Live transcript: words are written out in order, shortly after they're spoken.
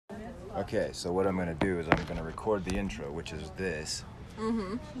Okay, so what I'm going to do is I'm going to record the intro, which is this.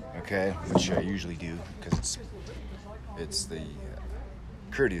 Mm-hmm. Okay, which I usually do because it's the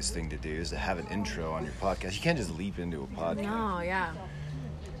courteous thing to do is to have an intro on your podcast. You can't just leap into a podcast. No, yeah.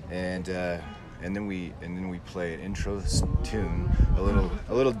 And then we play an intro tune, a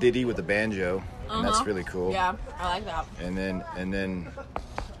little ditty with a banjo, and that's really cool. Yeah, I like that. And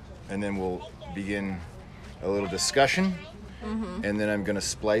then we'll begin a little discussion. Mm-hmm. And then I'm gonna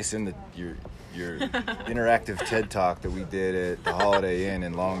splice in your interactive TED Talk that we did at the Holiday Inn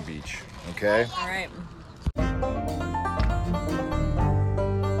in Long Beach. Okay? All right.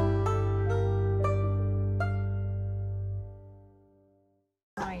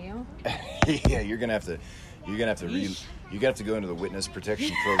 Are you? Yeah, you're gonna have to go into the witness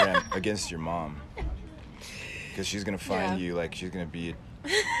protection program against your mom, because she's gonna find you like she's gonna be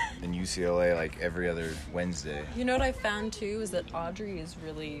in UCLA like every other Wednesday. You know what I found too is that Audrey is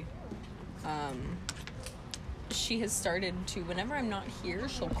really, she has started to, whenever I'm not here,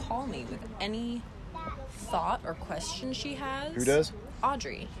 she'll call me with any thought or question she has. Who does?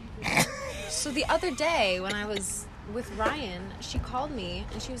 Audrey. So the other day when I was with Ryan, she called me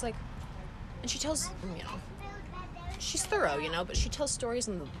and she was like, and she tells, she's thorough, but she tells stories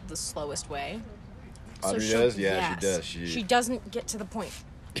in the slowest way. Audrey does? Yeah, yes. she does. She doesn't get to the point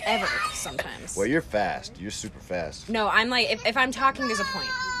ever sometimes. Well, you're fast. You're super fast. No, I'm like, if I'm talking, there's a point.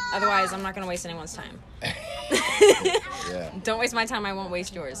 Otherwise, I'm not going to waste anyone's time. Yeah. Don't waste my time, I won't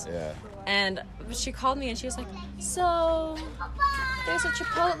waste yours. Yeah. And she called me and she was like, so, there's a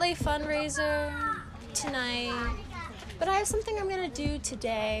Chipotle fundraiser tonight, but I have something I'm going to do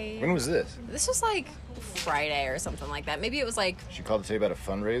today. When was this? This was like Friday or something like that. Maybe it was like... She called to tell you about a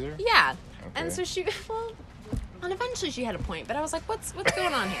fundraiser? Yeah. Okay. And so and eventually she had a point, but I was like, what's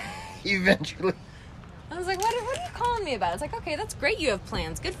going on here? Eventually. I was like, what are you calling me about? It's like, okay, that's great you have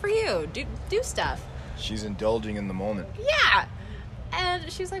plans. Good for you. Do stuff. She's indulging in the moment. Yeah.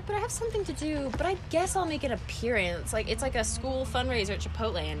 And she was like, but I have something to do, but I guess I'll make an appearance. Like, it's like a school fundraiser at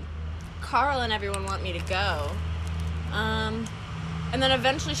Chipotle, and Carl and everyone want me to go. And then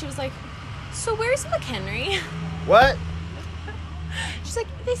eventually she was like, so where's McHenry? What? She's like,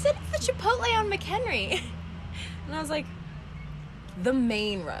 they said it's the Chipotle on McHenry. And I was like, the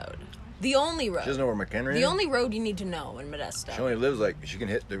main road. The only road. She doesn't know where McHenry is? The only road you need to know in Modesto. She only lives she can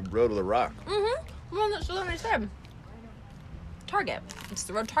hit the road with a rock. Mm-hmm. Well, that's what I said. Target. It's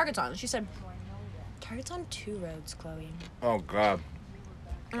the road Target's on. She said, Target's on 2 roads, Chloe. Oh, God.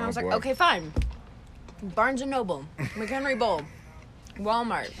 And I was like, okay, fine. Barnes & Noble, McHenry Bowl,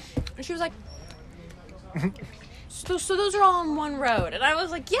 Walmart. And she was like, so those are all on one road. And I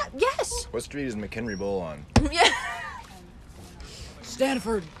was like, yeah, yes. What street is McHenry Bowl on? Yeah.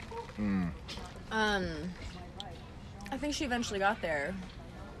 Stanford. I think she eventually got there,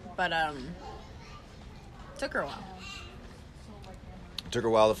 but took her a while. It took her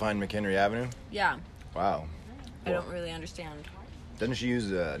a while to find McHenry Avenue? Yeah. Wow. I don't really understand. Doesn't she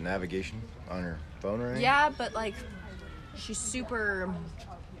use navigation on her phone or anything? Yeah, but like, she's super...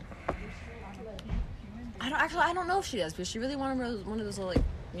 I don't know if she does, because she really wanted one of those little, like,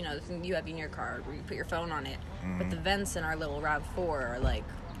 the thing you have in your car where you put your phone on it. Mm-hmm. But the vents in our little RAV4 are like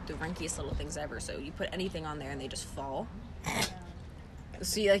the rinkiest little things ever. So you put anything on there and they just fall.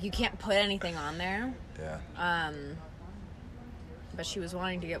 So you can't put anything on there. Yeah. But she was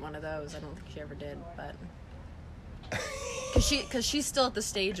wanting to get one of those. I don't think she ever did, but because she's still at the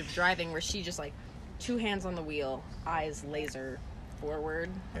stage of driving where she just like 2 hands on the wheel, eyes laser forward.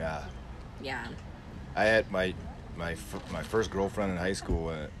 Yeah. Yeah. I had my first girlfriend in high school.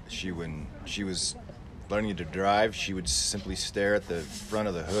 When she was learning to drive, she would simply stare at the front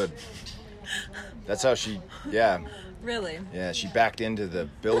of the hood. That's how she. Yeah. Really? Yeah. She backed into the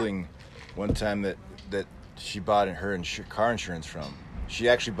building one time that she bought her car insurance from. She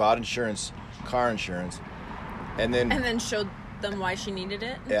actually bought car insurance, and then showed them why she needed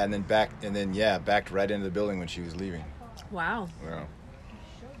it. Yeah, and then backed right into the building when she was leaving. Wow. Yeah.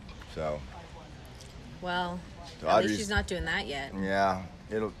 So. Well, so at least she's not doing that yet. Yeah,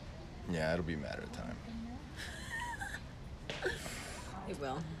 it'll be a matter of time. It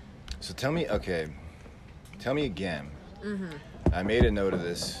will. So tell me again. Mm-hmm. I made a note of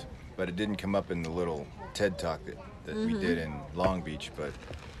this, but it didn't come up in the little TED Talk that we did in Long Beach. But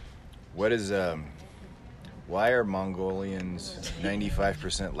what is why are Mongolians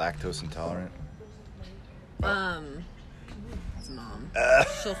 95% lactose intolerant? It's Mom.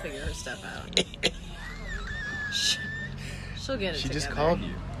 She'll figure her stuff out. She'll get it She together. just called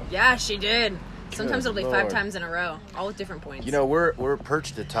you. Yeah, she did. Sometimes it'll be 5 times in a row, all with different points. You know, we're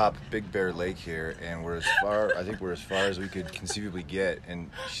perched atop Big Bear Lake here, and we're as far. I think we're as far as we could conceivably get, and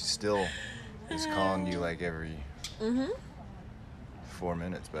she still is calling you like every 4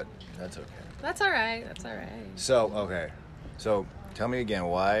 minutes, but that's okay. That's all right. That's all right. So okay, so tell me again,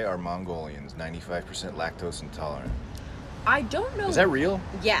 why are Mongolians 95% lactose intolerant? I don't know. Is that real?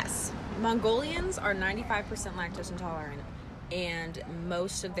 Yes. Mongolians are 95% lactose intolerant, and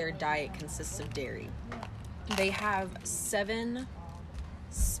most of their diet consists of dairy. They have 7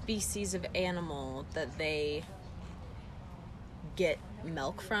 species of animal that they get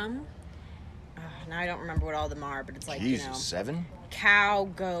milk from. Now I don't remember what all of them are, but it's like, Jesus, 7? Cow,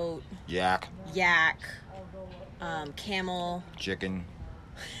 goat, Yak, camel, chicken.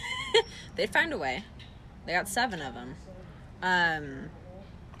 They'd find a way. They got 7 of them.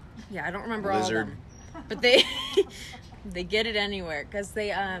 Yeah, I don't remember all of them, but they get it anywhere because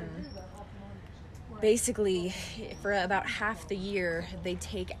they basically for about half the year they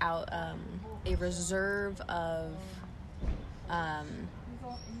take out a reserve of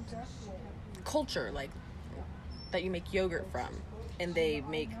culture like that you make yogurt from, and they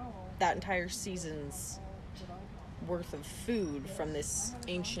make that entire season's worth of food from this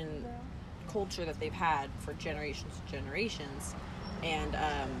ancient culture that they've had for generations and generations. And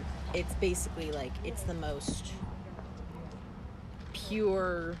it's basically like it's the most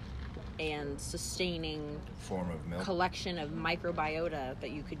pure and sustaining form of milk collection of microbiota that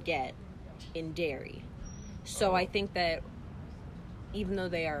you could get in dairy. So I think that even though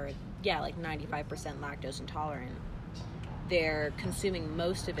they are like 95% lactose intolerant, they're consuming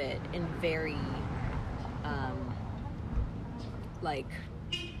most of it in very like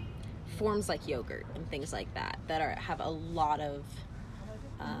forms like yogurt and things like that have a lot of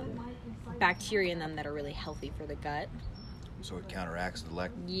bacteria in them that are really healthy for the gut. So it counteracts the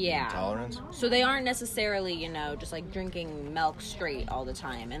Yeah. intolerance? So they aren't necessarily, just like drinking milk straight all the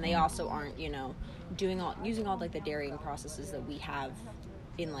time. And they also aren't, using all like the dairying processes that we have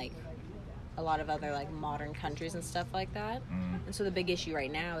in like a lot of other like modern countries and stuff like that. And so the big issue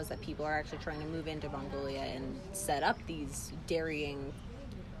right now is that people are actually trying to move into Mongolia and set up these dairying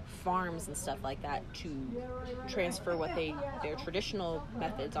farms and stuff like that to transfer what their traditional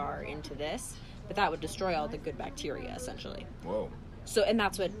methods are into this, but that would destroy all the good bacteria essentially. Whoa. So, and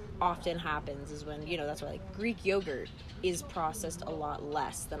that's what often happens is when, that's why like Greek yogurt is processed a lot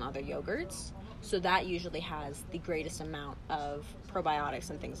less than other yogurts, so that usually has the greatest amount of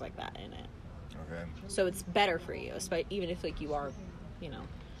probiotics and things like that in it. Okay. So it's better for you, even if like you are,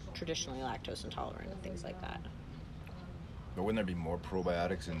 traditionally lactose intolerant and things like that. But wouldn't there be more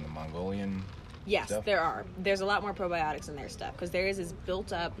probiotics in the Mongolian Yes, stuff? there are. There's a lot more probiotics in their stuff because there is this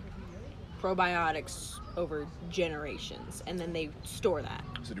built up probiotics over generations, and then they store that.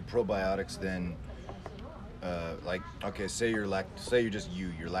 So do probiotics then, say you're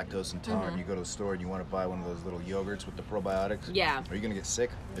lactose intolerant, you go to the store and you want to buy one of those little yogurts with the probiotics? Yeah. Are you going to get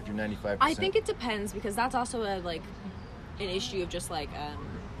sick if you're 95%? I think it depends because that's also an issue of just like,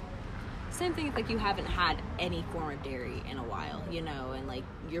 same thing if like you haven't had any form of dairy in a while, and like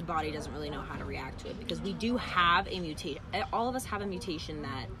your body doesn't really know how to react to it because we do have a mutation. All of us have a mutation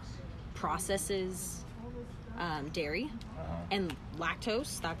that processes dairy and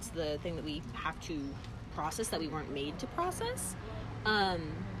lactose. That's the thing that we have to process that we weren't made to process.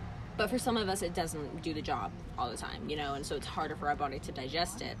 But for some of us, it doesn't do the job all the time, and so it's harder for our body to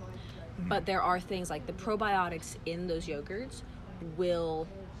digest it. But there are things like the probiotics in those yogurts will,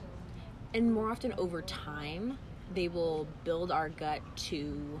 and more often over time, they will build our gut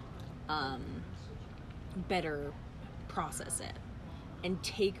to better process it and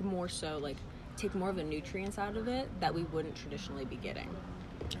take more of the nutrients out of it that we wouldn't traditionally be getting.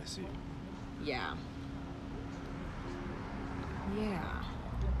 I see. Yeah.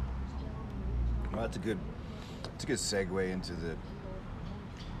 Well, that's a good segue into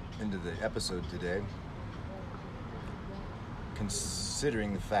the episode today.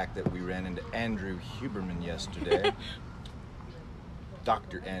 Considering the fact that we ran into Andrew Huberman yesterday,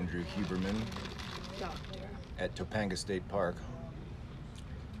 Dr. Andrew Huberman, at Topanga State Park,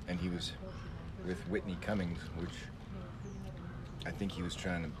 and he was with Whitney Cummings, which I think he's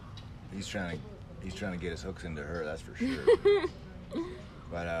trying to get his hooks into her, that's for sure.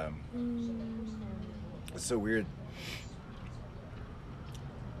 But it's so weird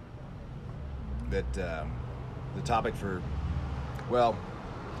that the topic for, well,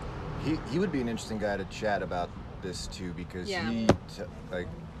 he would be an interesting guy to chat about this too, because the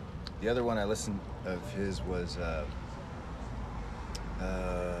other one I listened of his was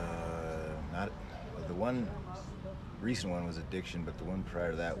not the one recent one was addiction, but the one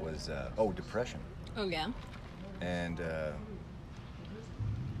prior to that was depression. Oh yeah. And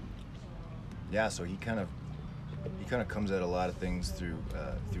so he kind of comes at a lot of things through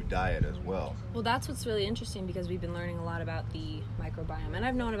diet as well. Well, that's what's really interesting, because we've been learning a lot about the microbiome, and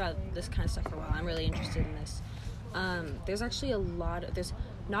I've known about this kind of stuff for a while. I'm really interested in this. There's actually there's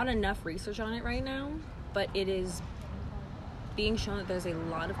not enough research on it right now, but it is being shown that there's a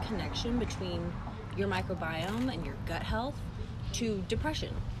lot of connection between your microbiome and your gut health to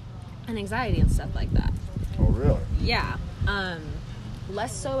depression and anxiety and stuff like that. Oh, really? Yeah.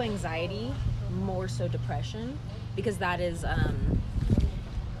 Less so anxiety, more so depression, because that is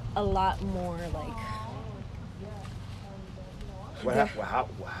a lot more like...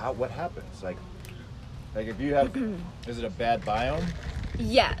 What happens? Like if you have... is it a bad biome?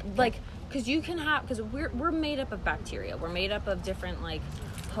 Yeah, like, because you can have... Because we're made up of bacteria. We're made up of different, like,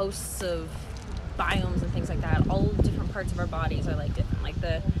 hosts of biomes and things like that. All different parts of our bodies are, like, different. Like,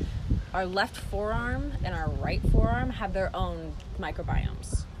 our left forearm and our right forearm have their own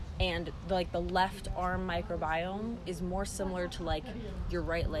microbiomes. And, like, the left arm microbiome is more similar to, like, your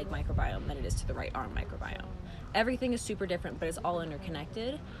right leg microbiome than it is to the right arm microbiome. Everything is super different, but it's all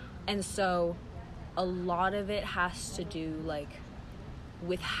interconnected. And so a lot of it has to do, like,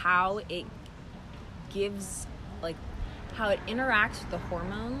 with how it gives, like, how it interacts with the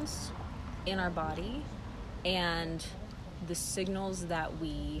hormones in our body and the signals that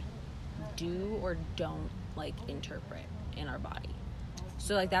we do or don't, like, interpret in our body.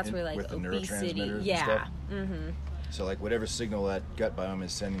 So, like, that's where, like, with the obesity, neurotransmitters yeah, and stuff? Mm-hmm. So, like, whatever signal that gut biome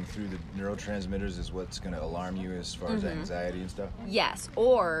is sending through the neurotransmitters is what's going to alarm you as far as anxiety and stuff? Yes,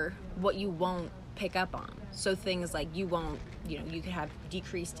 or what you won't pick up on. So things like you could have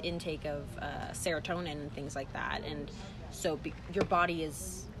decreased intake of serotonin and things like that. And so your body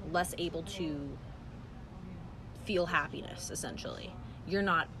is less able to feel happiness, essentially. You're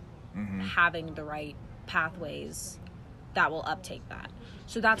not having the right pathways that will uptake that.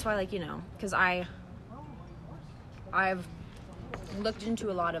 So that's why, like, because I've looked into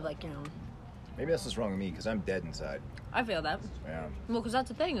a lot of, like, maybe that's what's wrong with me, because I'm dead inside. I feel that. Yeah. Well, because that's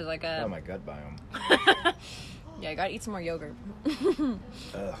the thing, is like Oh, my gut biome. Yeah, I gotta eat some more yogurt. Ugh.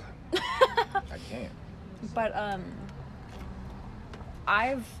 I can't. But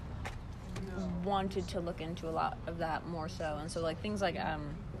I've wanted to look into a lot of that more so, and so, like, things like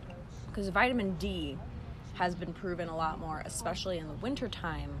because vitamin D has been proven a lot more, especially in the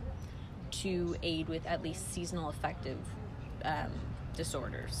wintertime, to aid with at least seasonal affective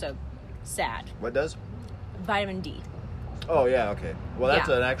disorders. So, SAD. What does? Vitamin D. Oh, yeah, okay. Well, that's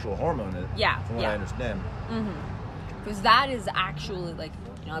an actual hormone, from what I understand. Mm-hmm. Because that is actually, like,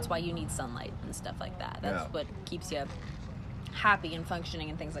 that's why you need sunlight and stuff like that. That's what keeps you happy and functioning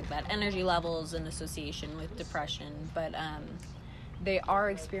and things like that. Energy levels in association with depression. But they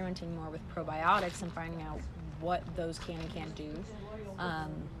are experimenting more with probiotics and finding out what those can and can't do.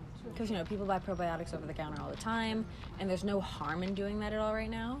 Because, people buy probiotics over the counter all the time, and there's no harm in doing that at all right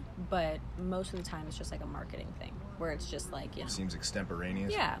now, but most of the time it's just like a marketing thing, where it's just like, It seems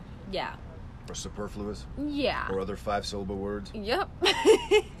extemporaneous? Yeah. Or superfluous? Yeah. Or other 5-syllable words? Yep.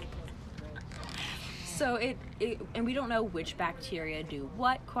 So it and we don't know which bacteria do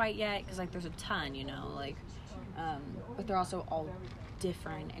what quite yet, because, like, there's a ton, but they're also all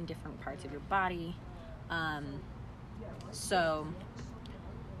different in different parts of your body.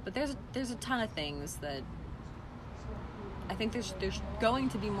 But there's a ton of things that I think there's going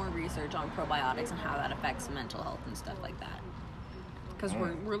to be more research on probiotics and how that affects mental health and stuff like that, because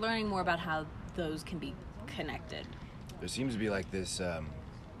we're learning more about how those can be connected. There seems to be, like, this kind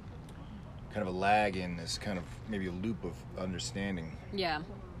of a lag in this kind of maybe a loop of understanding. Yeah.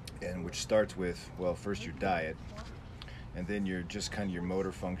 And which starts with, well, first your diet, and then your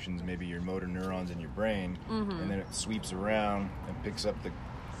motor functions, maybe your motor neurons in your brain, and then it sweeps around and picks up the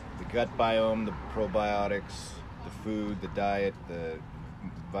gut biome, the probiotics, the food, the diet, the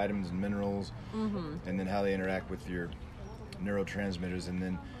vitamins and minerals, and then how they interact with your neurotransmitters. And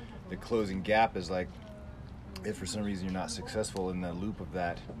then the closing gap is, like, if for some reason you're not successful in the loop of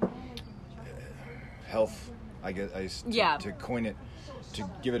that health, I guess, to coin it, to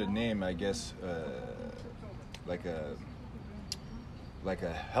give it a name, I guess, like a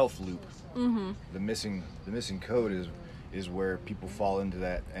health loop. The missing code is where people fall into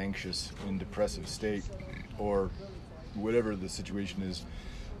that anxious and depressive state, or whatever the situation is.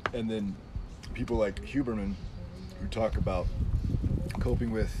 And then people like Huberman, who talk about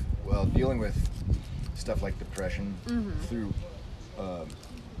dealing with stuff like depression through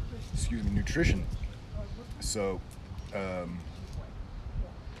nutrition. So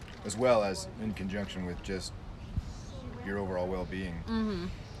as well as in conjunction with just your overall well-being. Mm-hmm.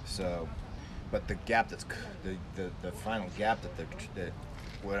 So, but the gap that's the final gap that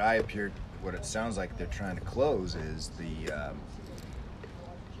what it sounds like they're trying to close is the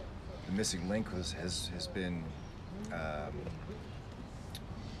missing link has been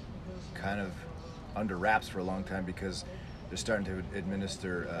kind of under wraps for a long time, because they're starting to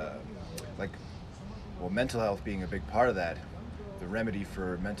administer mental health being a big part of that, the remedy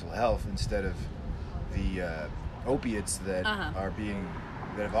for mental health, instead of the opiates that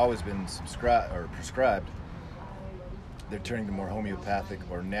that have always been prescribed. They're turning to more homeopathic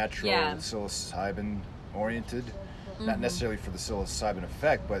or natural psilocybin oriented, not necessarily for the psilocybin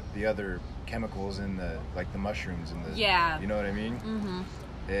effect, but the other chemicals in the mushrooms and the you know what I mean? Mm-hmm.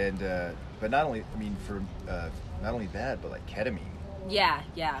 And but not only not only that, but like ketamine. Yeah.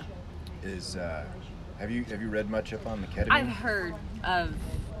 Is have you read much up on the ketamine? I've heard of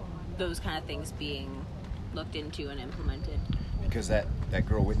those kind of things being looked into and implemented. Because that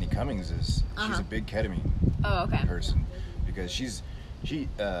girl Whitney Cummings she's a big ketamine person, because she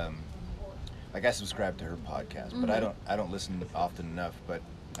I subscribe to her podcast, but I don't listen often enough, but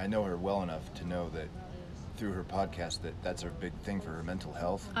I know her well enough to know that through her podcast that's a big thing for her mental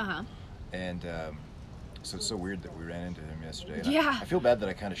health. And so it's so weird that we ran into him yesterday. And I feel bad that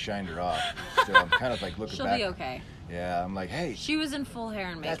I kind of shined her off. So I'm kind of like looking She'll back. She'll be okay. Yeah, I'm like, hey. She was in full hair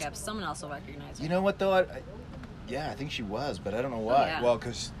and makeup. Someone else will recognize her. You know what, though? I think she was, but I don't know why. Yeah. Well,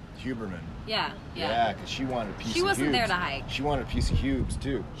 because Huberman. Yeah. Yeah, because she wanted a piece of She wasn't Hubes. there to hike. She wanted a piece of Hubes,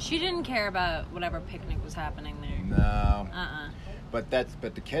 too. She didn't care about whatever picnic was happening there. No. But the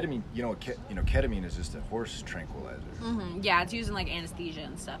ketamine, ketamine is just a horse tranquilizer. Mm-hmm. Yeah, it's using like anesthesia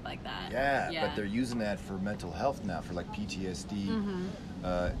and stuff like that. Yeah, but they're using that for mental health now, for like PTSD,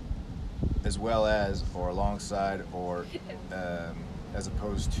 as well as, or alongside, or as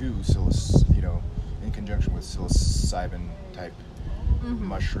opposed to, in conjunction with psilocybin type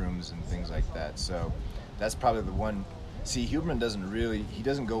mushrooms and things like that. So that's probably the one. See, Huberman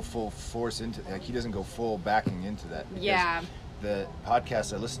doesn't go full force into, he doesn't go full backing into that. Yeah. The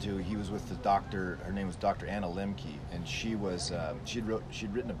podcast I listened to, he was with the doctor. Her name was Dr. Anna Lemke, and she was she'd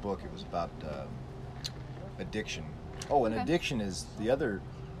written a book. It was about addiction. Oh, and addiction is the other.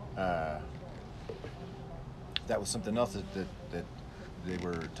 That was something else that they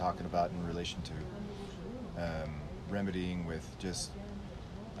were talking about in relation to remedying with just.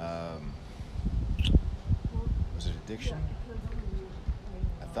 Was it addiction?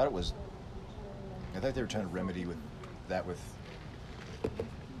 I thought they were trying to remedy with that with.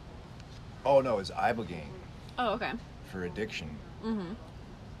 Oh no, it's ibogaine. Oh, okay. For addiction. Mm-hmm.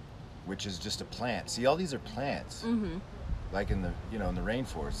 Which is just a plant. See, all these are plants. Mm-hmm. Like in the in the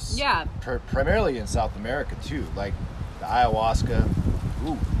rainforests. Yeah. Primarily in South America too, like the ayahuasca.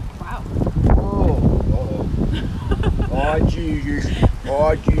 Ooh. Wow. Oh. Oh Jesus.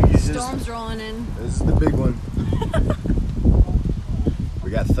 Oh Jesus. Storm's rolling in. This is the big one. We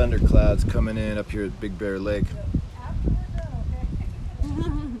got thunderclouds coming in up here at Big Bear Lake.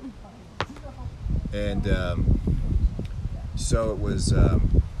 And so it was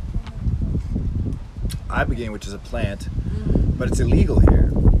ibogaine, which is a plant, but it's illegal here.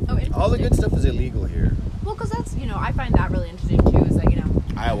 Oh, interesting. All the good stuff is illegal here. Well, because that's, I find that really interesting too, is that,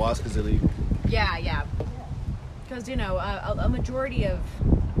 ayahuasca's illegal. Yeah. Because, a majority of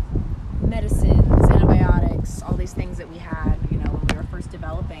medicines, antibiotics, all these things that we had, when we were first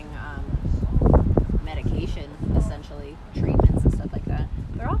developing medication, essentially, treatments and stuff like that,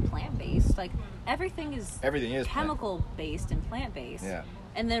 they're all plant-based. Like, everything is chemical-based and plant-based. Yeah.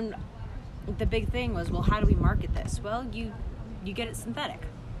 And then the big thing was, well, how do we market this? Well, you get it synthetic.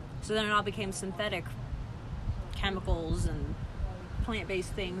 So then it all became synthetic chemicals and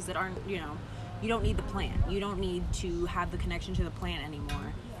plant-based things that aren't, you don't need the plant. You don't need to have the connection to the plant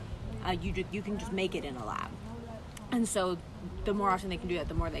anymore. You can just make it in a lab. And so the more often they can do that,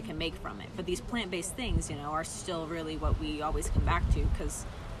 the more they can make from it. But these plant-based things, are still really what we always come back to, because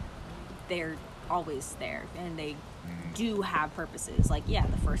they're always there and they do have purposes. Like,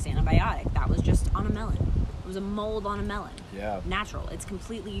 the first antibiotic, that was just on a melon. It was a mold on a melon. Yeah. Natural. It's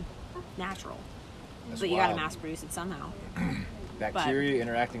completely natural. That's but you wild. got to mass produce it somehow. Bacteria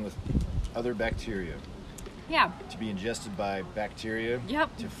interacting with other bacteria. Yeah. To be ingested by bacteria.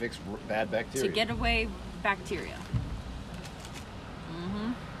 Yep. To fix bad bacteria. To get away bacteria.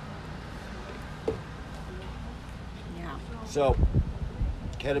 Mm-hmm. Yeah. So,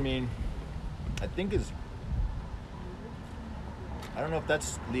 ketamine, I think I don't know if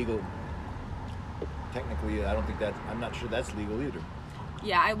that's legal. Technically, I'm not sure that's legal either.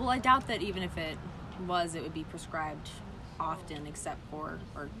 Yeah, I doubt that even if it was, it would be prescribed often, except for,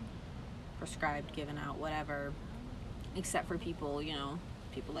 or prescribed, given out, whatever, except for people, you know,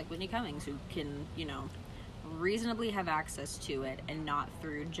 people like Whitney Cummings who can, you know, reasonably have access to it, and not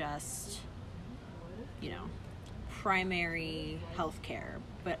through just, you know, primary healthcare,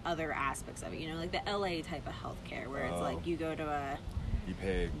 but other aspects of it, you know, like the LA type of healthcare where it's like you go to you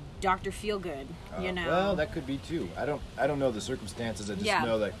pay Dr. Feelgood, you know. Well, that could be too. I don't know the circumstances. I just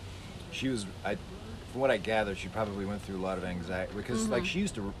know that she was. From what I gather, she probably went through a lot of anxiety because like she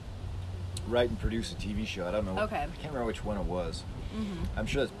used to write and produce a TV show. I don't know. Okay. I can't remember which one it was. I'm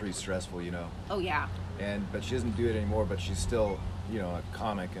sure that's pretty stressful, you know. Oh yeah. But she doesn't do it anymore. But she's still, you know, a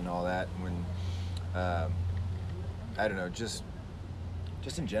comic and all that. When I don't know, just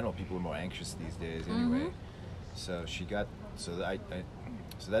in general, people are more anxious these days anyway. So she got so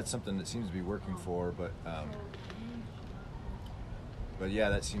that's something that seems to be working for her. But yeah,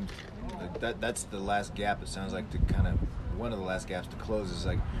 that seems that's the last gap. It sounds like one of the last gaps to close is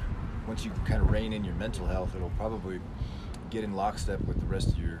like once you kind of rein in your mental health, it'll probably get in lockstep with the rest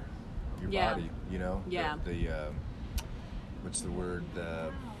of your body. You know. Yeah. The what's the word?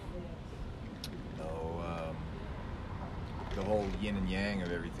 The whole yin and yang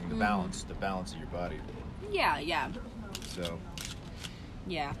of everything, the balance of your body. Yeah, yeah. So.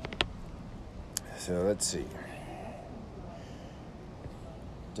 Yeah. So let's see.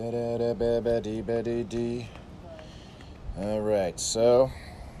 Da-da-da-ba-ba-dee-ba-dee-dee. All right, so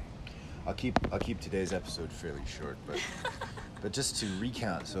I'll keep today's episode fairly short, but just to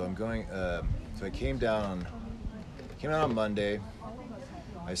recount. So I'm going. So I came down on Monday.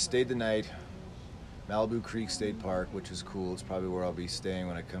 I stayed the night. Malibu Creek State Park, which is cool. It's probably where I'll be staying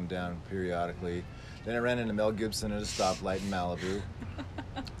when I come down periodically. Then I ran into Mel Gibson at a stoplight in Malibu.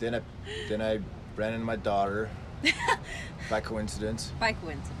 Then I ran into my daughter by coincidence. By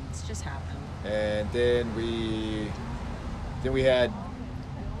coincidence, just happened. And then we had.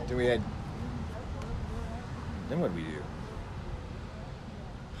 Then what did we do?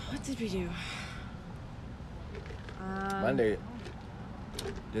 What did we do? Monday.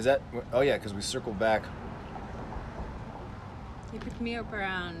 Is that? Oh yeah, because we circled back. You picked me up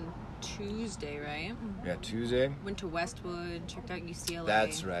around Tuesday, right? Yeah, Tuesday. Went to Westwood, checked out UCLA.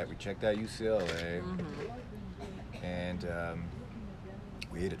 That's right. We checked out UCLA. And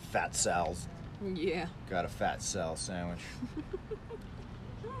we ate at Fat Sal's. Yeah. Got a Fat Sal sandwich.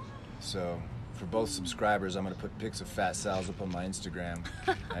 So, for both subscribers, I'm going to put pics of Fat Sal's up on my Instagram.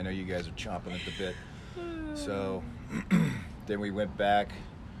 I know you guys are chomping at the bit. So, then we went back,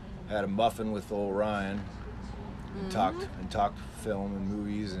 had a muffin with old Ryan, and talked film and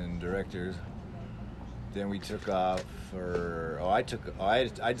movies and directors. Then we took off for. I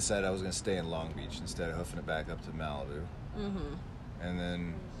decided I was going to stay in Long Beach instead of hoofing it back up to Malibu. And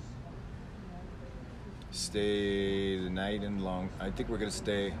then stay the night in Long. I think we're going to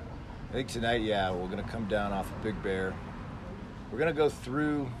stay. I think tonight, we're going to come down off of Big Bear. We're going to go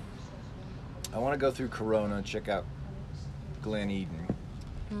through. I want to go through Corona, check out Glen Eden.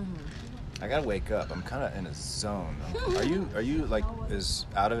 I gotta wake up. I'm kind of in a zone. Are you like as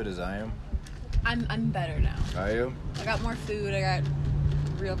out of it as I am? I'm better now. Are you? I got more food. I got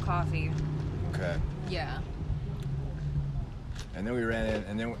real coffee. Okay. Yeah. And then we ran in,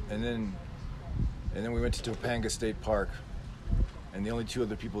 and then we went to Topanga State Park, and the only two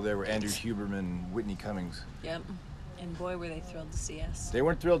other people there were Andrew Huberman and Whitney Cummings. Yep. And boy, were they thrilled to see us. They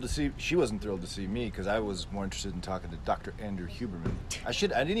weren't thrilled to see. She wasn't thrilled to see me because I was more interested in talking to Dr. Andrew Huberman. I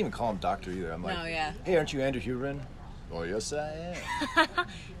didn't even call him doctor either. I'm like, hey, aren't you Andrew Huberman? Oh, yes, I am.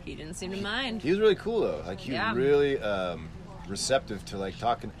 He didn't seem to mind. He was really cool though. Like he was really receptive to like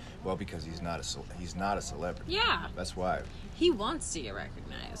talking. Well, because he's not a celebrity. Yeah. That's why. He wants to get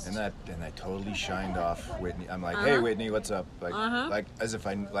recognized. And I totally shined off Whitney. I'm like, hey Whitney, what's up? Like as if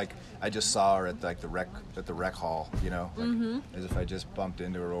I just saw her at like the rec hall, you know, like, as if I just bumped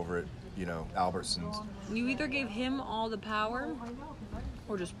into her over at, you know, Albertsons. You either gave him all the power,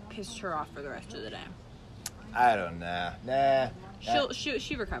 or just pissed her off for the rest of the day. I don't know. Nah.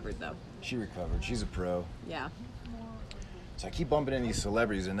 She recovered though. She recovered. She's a pro. Yeah. So I keep bumping into these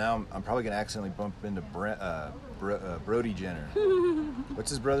celebrities, and now I'm probably gonna accidentally bump into Brody Jenner. What's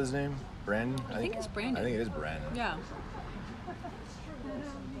his brother's name? Brandon? I think it's Brandon. I think it is Brandon. Yeah.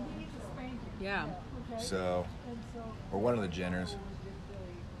 Yeah. So, or one of the Jenners.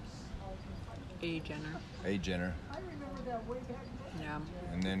 A Jenner. A Jenner. Yeah.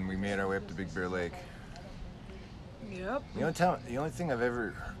 And then we made our way up to Big Bear Lake. Yep. The only thing I've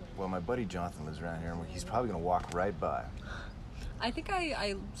ever. Well, my buddy Jonathan lives around here, and he's probably gonna walk right by. I think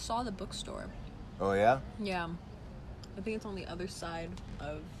I saw the bookstore. Oh, yeah? Yeah. I think it's on the other side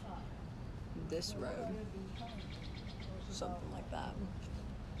of this road. Something like that.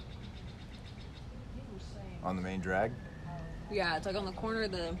 on the main drag. Yeah, it's like on the corner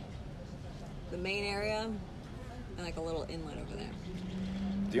of the main area and like a little inlet over there.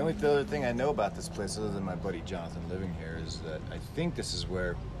 The only other thing I know about this place, other than my buddy Jonathan living here, is that I think this is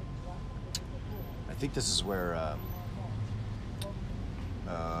where.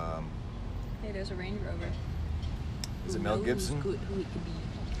 Hey, there's a Range Rover. Is it Mel Gibson? Who he could be.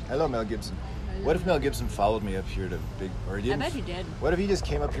 Hello, Mel Gibson. What if Mel Gibson followed me up here to or he didn't? I bet he did. What if he just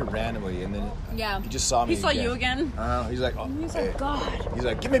came up here randomly and then he just saw me? He saw you again. He's like, oh, He's hey. like, God. He's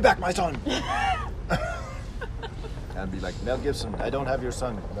like, give me back my son. I'd be like, Mel Gibson, I don't have your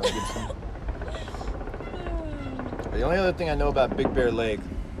son, Mel Gibson. The only other thing I know about Big Bear Lake,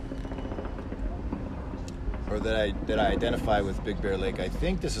 or that I identify with Big Bear Lake, I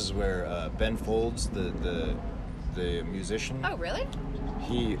think this is where Ben Folds, the musician. Oh, really?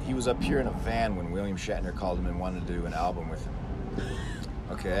 He was up here in a van when William Shatner called him and wanted to do an album with him.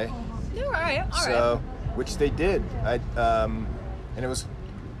 Okay. All right. Which they did. And it was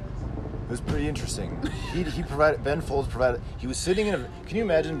pretty interesting. Ben Folds provided. He was sitting in a. Can you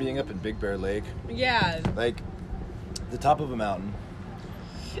imagine being up in Big Bear Lake? Yeah. Like the top of a mountain,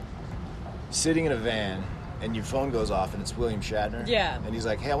 sitting in a van, and your phone goes off, and it's William Shatner. Yeah. And he's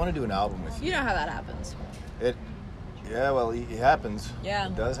like, "Hey, I want to do an album with you." You know how that happens. Yeah, well, it happens. Yeah.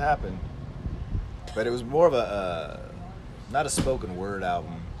 It does happen. But it was more of not a spoken word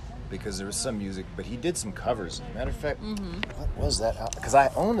album, because there was some music, but he did some covers. Matter of fact, What was that? Because I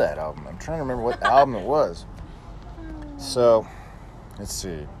own that album. I'm trying to remember what album it was. So, let's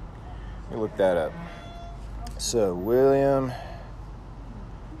see. Let me look that up. So, William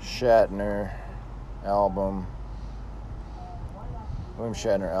Shatner album. William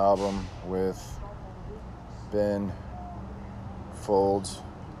Shatner album with Ben Folds.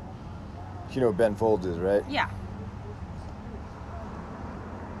 You know what Ben Folds is, right? Yeah.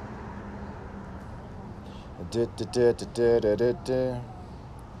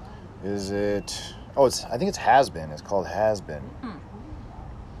 Is it? Oh, I think it's Has Been. It's called Has Been.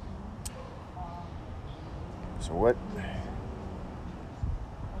 So what?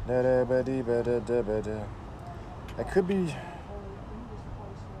 That could be.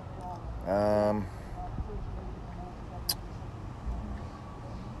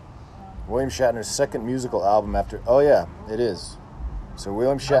 William Shatner's second musical album after. Oh yeah, it is. So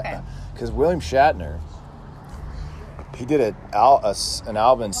William Shatner, because William Shatner, he did an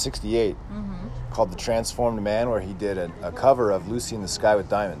album in '68 called "The Transformed Man," where he did a cover of "Lucy in the Sky with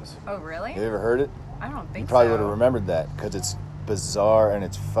Diamonds." Oh, really? Have you ever heard it? I don't think so. You probably would have remembered that because it's bizarre and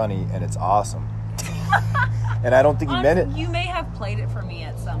it's funny and it's awesome. And I don't think he meant it. You may have played it for me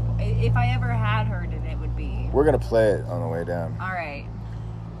at some point. If I ever had heard it, it would be. We're gonna play it on the way down. All right.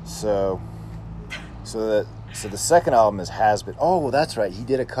 So the second album is Has Been. Oh, well, that's right. He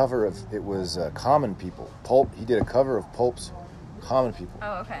did a cover of, it was Common People. Pulp. He did a cover of Pulp's Common People.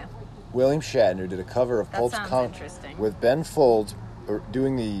 Oh, okay. William Shatner did a cover of Pulp's Common interesting. with Ben Folds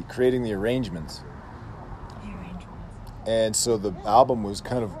creating the arrangements. And so the album was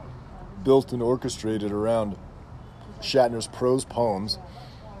kind of built and orchestrated around Shatner's prose poems.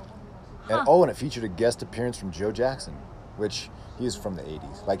 And and it featured a guest appearance from Joe Jackson, which he is from the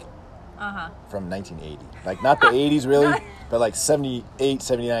 80s. Like from 1980. Like not the 80s really, but like 78,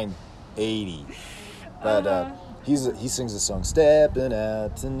 79, 80. But he sings the song "Stepping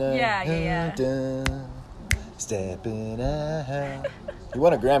Out Tonight." Yeah. Stepping out. He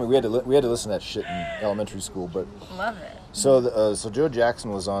won a Grammy. We had to listen to that shit in elementary school, but love it. So Joe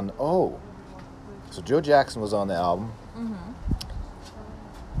Jackson was on. So Joe Jackson was on the album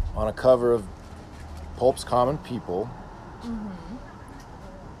on a cover of Pulp's "Common People."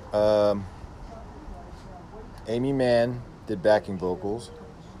 Amy Mann did backing vocals.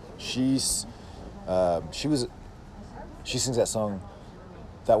 She sings that song,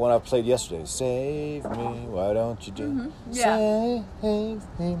 that one I played yesterday. Save me, why don't you do? Save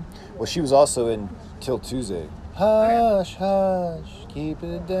me. Well, she was also in Till Tuesday. Hush, hush, keep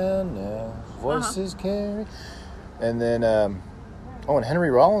it down now. Voices carry. And then, and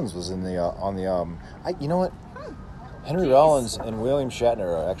Henry Rollins was in on the album. You know what? Henry Rollins and William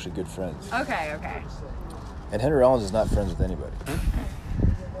Shatner are actually good friends. Okay. And Henry Rollins is not friends with anybody.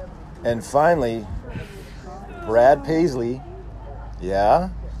 And finally, Brad Paisley,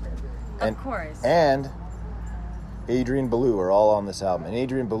 and Of course. And Adrian Belew are all on this album. And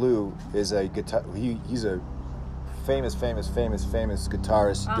Adrian Belew is a guitar. He's a famous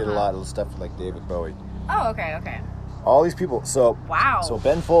guitarist. He did a lot of stuff with like David Bowie. Oh, okay. All these people. So wow. So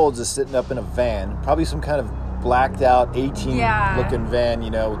Ben Folds is sitting up in a van, probably some kind of blacked out 18-looking van,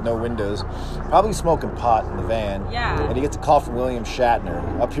 with no windows. Probably smoking pot in the van. Yeah. And he gets a call from William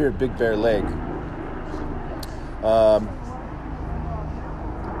Shatner up here at Big Bear Lake.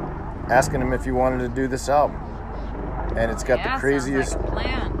 asking him if he wanted to do this album. And it's got the craziest,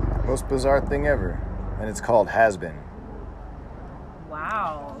 most bizarre thing ever. And it's called Has Been.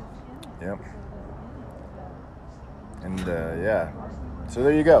 Wow. Yep. And yeah. So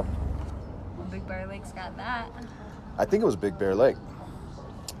there you go. Big Bear Lake's got that. I think it was Big Bear Lake.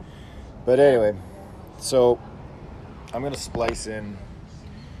 But anyway, so I'm gonna splice in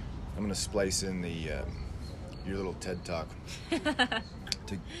the your little TED Talk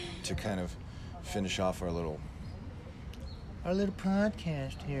to kind of finish off our little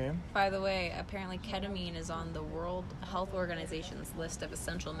podcast here. By the way, apparently ketamine is on the World Health Organization's list of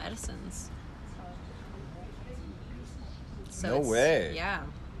essential medicines. So no way. Yeah.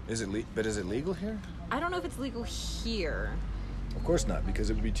 Is it but is it legal here? I don't know if it's legal here. Of course not, because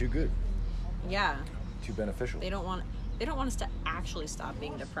it would be too good. Yeah. Too beneficial. They don't want us to actually stop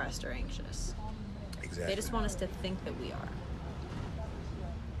being depressed or anxious. Exactly. They just want us to think that we are.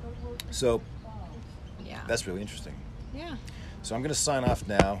 So, yeah. That's really interesting. Yeah. So I'm going to sign off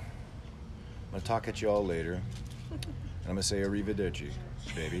now. I'm going to talk at you all later. And I'm going to say arrivederci,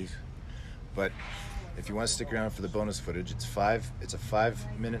 babies. But if you want to stick around for the bonus footage, it's a 5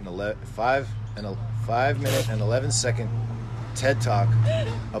 minute and 11 second TED Talk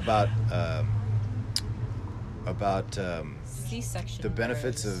about C-section the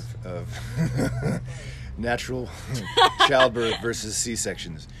benefits of natural childbirth versus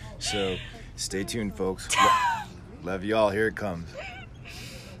C-sections. So stay tuned, folks. Love y'all. Here it comes.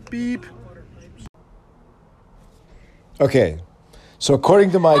 Beep. Okay, so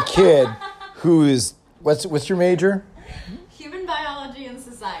according to my kid, who is what's your major? Human biology and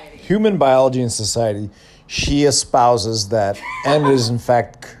society. Human biology and society. She espouses that, and it is in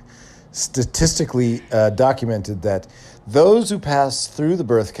fact statistically documented that those who pass through the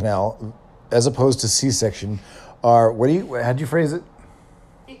birth canal, as opposed to C-section, are how'd you phrase it?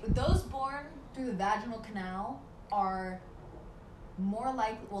 Those born through the vaginal canal are more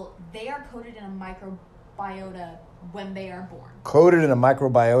they are coded in a microbiota when they are born. Coded in a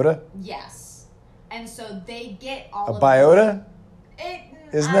microbiota? Yes. And so they get all a of biota?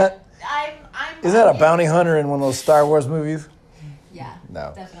 Isn't that a I'm bounty hunter in one of those Star Wars movies? Yeah.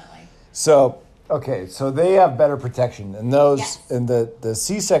 No. Definitely. So, okay, so they have better protection. And those, Yes. and the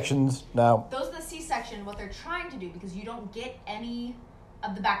C-sections now. Those in the C-section, what they're trying to do, because you don't get any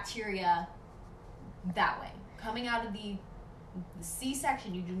of the bacteria that way. Coming out of the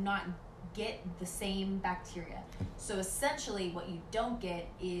C-section, you do not get the same bacteria. So essentially, what you don't get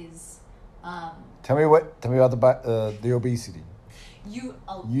is. Tell me about the obesity. You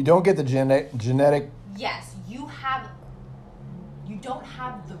don't get the genetic. Yes, you don't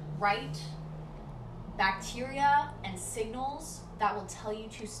have the right bacteria and signals that will tell you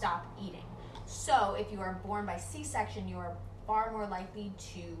to stop eating. So if you are born by C-section, you are far more likely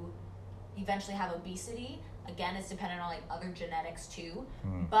to eventually have obesity. Again, it's dependent on other genetics too.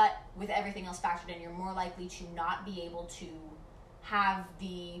 But with everything else factored in, you're more likely to not be able to have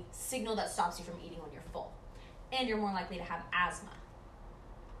the signal that stops you from eating when you're full. And you're more likely to have asthma.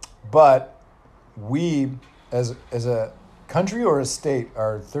 But we, as a country or a state,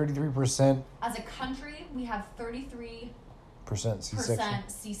 are 33%. As a country, we have 33% C-section.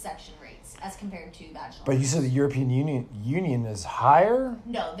 C-section rates as compared to vaginal. But you said the European Union is higher?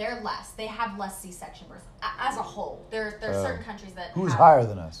 No, they're less. They have less C-section births as a whole. There are certain countries that who's higher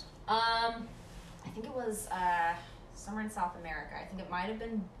than us? I think it was somewhere in South America. I think it might have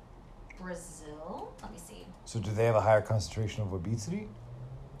been Brazil. Let me see. So do they have a higher concentration of obesity?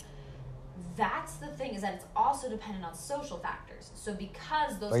 That's the thing, is that it's also dependent on social factors. So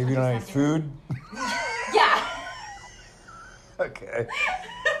because those if you don't have any food? Yeah. Okay.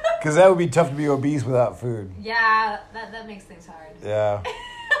 Because that would be tough to be obese without food. Yeah, that makes things hard. Yeah.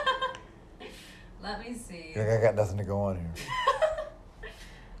 Let me see. I got nothing to go on here.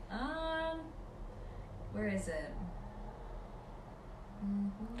 Where is it?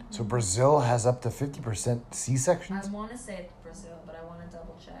 So Brazil has up to 50% C-sections? I want to say it's Brazil, but I want to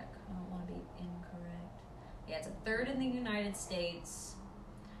double check. I don't want to be incorrect. Yeah, it's a third in the United States.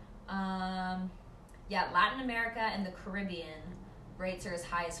 Latin America and the Caribbean rates are as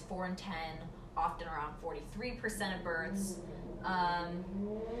high as 4 and 10, often around 43% of births.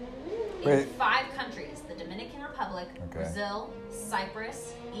 In 5 countries, the Dominican Republic, Brazil,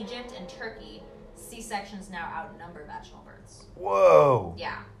 Cyprus, Egypt, and Turkey, C-sections now outnumber vaginal births. Whoa.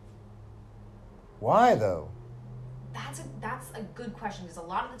 Yeah. Why though? That's a good question, because a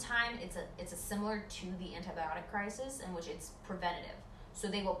lot of the time it's a similar to the antibiotic crisis, in which it's preventative. So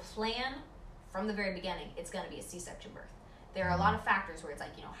they will plan from the very beginning it's going to be a C-section birth. There are a lot of factors where it's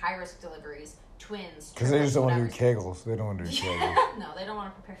like, high risk deliveries, twins. Because they just don't want to do kegels. They don't want to do kegels. No, they don't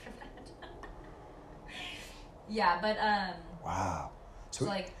want to prepare for that. Yeah, but Wow.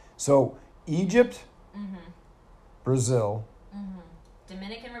 So Egypt, Brazil,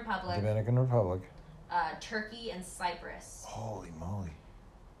 Dominican Republic, Turkey, and Cyprus. Holy moly.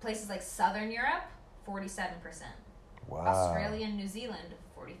 Places like Southern Europe, 47%. Wow. Australia and New Zealand,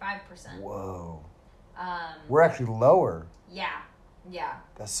 45%. Whoa. We're actually lower. Yeah.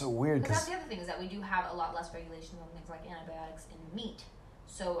 That's so weird. Because that's the other thing, is that we do have a lot less regulations on things like antibiotics in meat.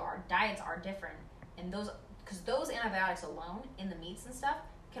 So our diets are different, and because those antibiotics alone in the meats and stuff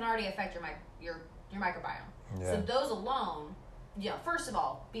can already affect your microbiome. Yeah. So those alone, first of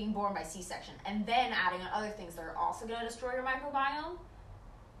all, being born by C-section, and then adding on other things that are also going to destroy your microbiome,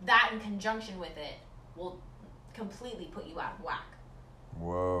 that in conjunction with it will completely put you out of whack.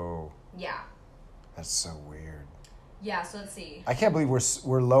 Whoa. Yeah. That's so weird. Yeah, so let's see. I can't believe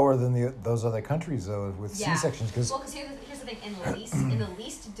we're lower than those other countries though with C-sections because. Well, because here's the thing: in the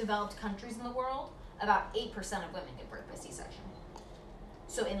least developed countries in the world, about 8% of women give birth by C-section.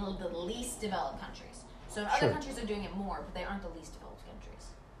 So in the least developed countries. So in other countries are doing it more, but they aren't the least developed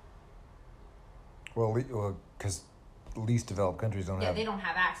countries. Well, because least developed countries don't have. Yeah, they don't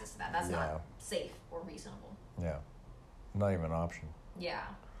have access to that. That's not safe or reasonable. Yeah, not even an option. Yeah,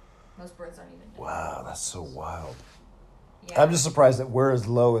 most births aren't even done. Wow, that's so wild. Yeah. I'm just surprised that we're as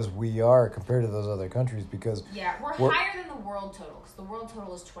low as we are compared to those other countries because... Yeah, we're higher than the world total because the world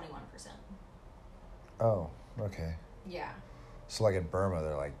total is 21%. Oh, okay. Yeah. So like in Burma,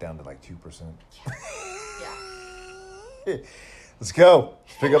 they're like down to like 2%. Yeah. Let's go.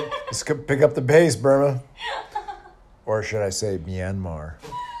 Let's pick up the pace, Burma. Or should I say Myanmar?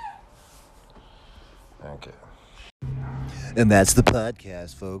 Okay. And that's the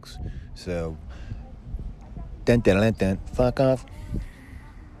podcast, folks. So... Dun, dun, dun, dun. Fuck off.